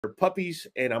puppies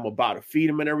and I'm about to feed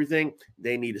them and everything,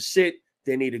 they need to sit.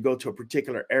 They need to go to a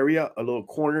particular area, a little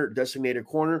corner, designated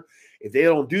corner. If they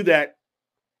don't do that,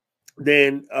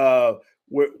 then I'll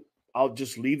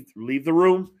just leave the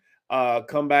room,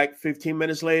 come back 15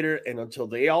 minutes later, and until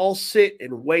they all sit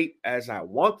and wait as I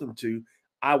want them to,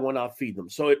 I will not feed them.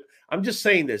 So I'm just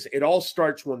saying this. It all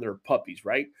starts when they're puppies,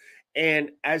 right? And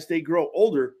as they grow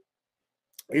older,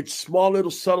 it's small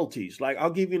little subtleties. Like I'll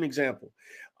give you an example.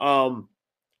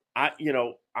 I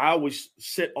always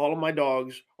sit all of my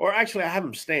dogs, or actually I have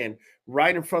them stand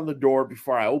right in front of the door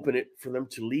before I open it for them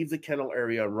to leave the kennel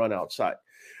area and run outside.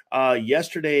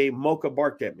 Yesterday, Mocha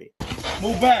barked at me.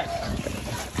 Move back.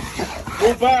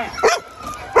 Move back.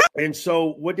 And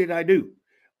so what did I do?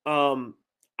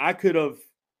 I could have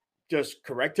just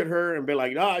corrected her and be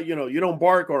like, you don't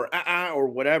bark or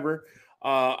whatever.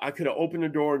 I could have opened the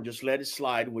door and just let it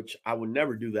slide, which I would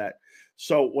never do that.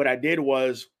 So what I did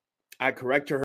was I corrected her.